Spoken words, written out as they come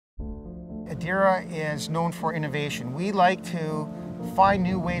Adera is known for innovation. We like to find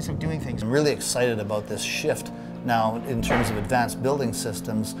new ways of doing things. I'm really excited about this shift now in terms of advanced building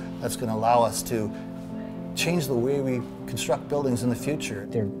systems that's going to allow us to change the way we construct buildings in the future.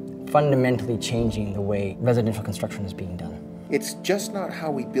 They're fundamentally changing the way residential construction is being done. It's just not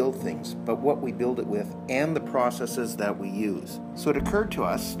how we build things, but what we build it with and the processes that we use. So it occurred to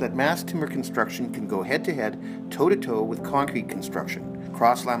us that mass timber construction can go head-to-head, toe-to-toe with concrete construction.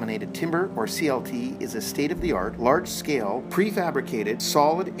 Cross-laminated timber, or CLT, is a state-of-the-art, large-scale, prefabricated,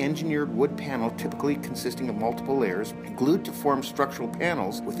 solid engineered wood panel typically consisting of multiple layers, glued to form structural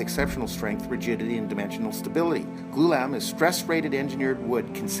panels with exceptional strength, rigidity, and dimensional stability. Glulam is stress-rated engineered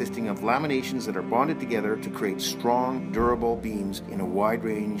wood consisting of laminations that are bonded together to create strong, durable beams in a wide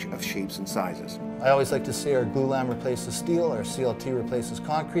range of shapes and sizes. I always like to say our Glulam replaces steel, our CLT replaces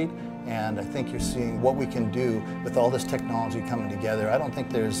concrete, and I think you're seeing what we can do with all this technology coming together. I don't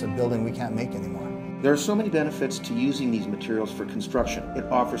think there's a building we can't make anymore. There are so many benefits to using these materials for construction. It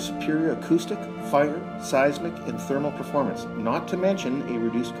offers superior acoustic, fire, seismic, and thermal performance, not to mention a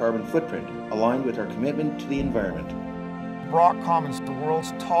reduced carbon footprint, aligned with our commitment to the environment. Brock Commons, the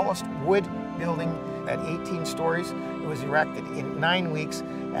world's tallest wood building at 18 stories. It was erected in 9 weeks,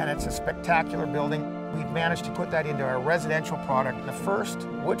 and it's a spectacular building. We've managed to put that into our residential product. The first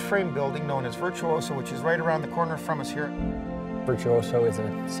wood frame building, known as Virtuoso, which is right around the corner from us here. Virtuoso is a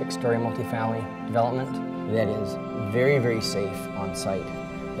 6-story multifamily development that is very, very safe on site,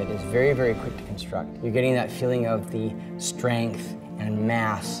 that is very, very quick to construct. You're getting that feeling of the strength and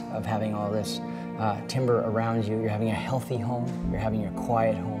mass of having all this timber around you. You're having a healthy home, you're having your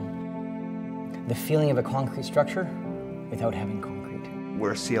quiet home. The feeling of a concrete structure without having concrete.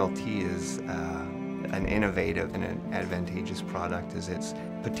 Where CLT is an innovative and an advantageous product is it's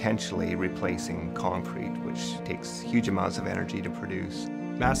potentially replacing concrete, which takes huge amounts of energy to produce.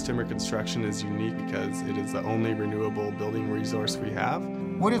 Mass timber construction is unique because it is the only renewable building resource we have.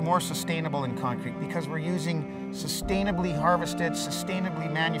 Wood is more sustainable than concrete because we're using sustainably harvested,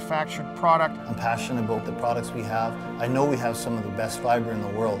 sustainably manufactured product. I'm passionate about the products we have. I know we have some of the best fiber in the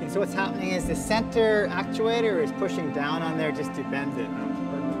world. So what's happening is the center actuator is pushing down on there just to bend it.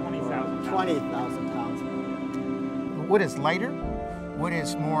 20,000 pounds. Wood is lighter. Wood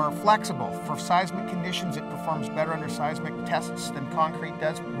is more flexible. For seismic conditions, it performs better under seismic tests than concrete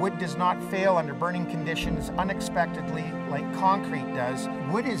does. Wood does not fail under burning conditions unexpectedly like concrete does.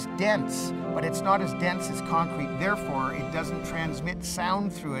 Wood is dense, but it's not as dense as concrete. Therefore, it doesn't transmit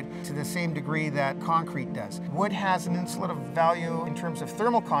sound through it to the same degree that concrete does. Wood has an insulative value in terms of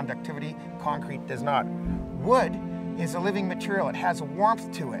thermal conductivity. Concrete does not. Wood is a living material. It has a warmth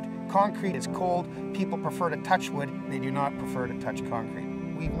to it. Concrete is cold. People prefer to touch wood. They do not prefer to touch concrete.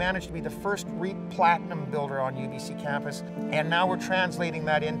 We've managed to be the first REIT Platinum builder on UBC campus, and now we're translating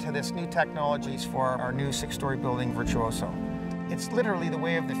that into this new technologies for our new 6-story building, Virtuoso. It's literally the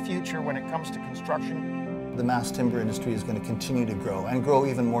way of the future when it comes to construction. The mass timber industry is going to continue to grow and grow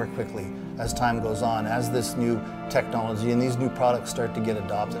even more quickly as time goes on, as this new technology and these new products start to get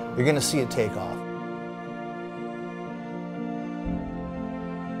adopted. You're going to see it take off.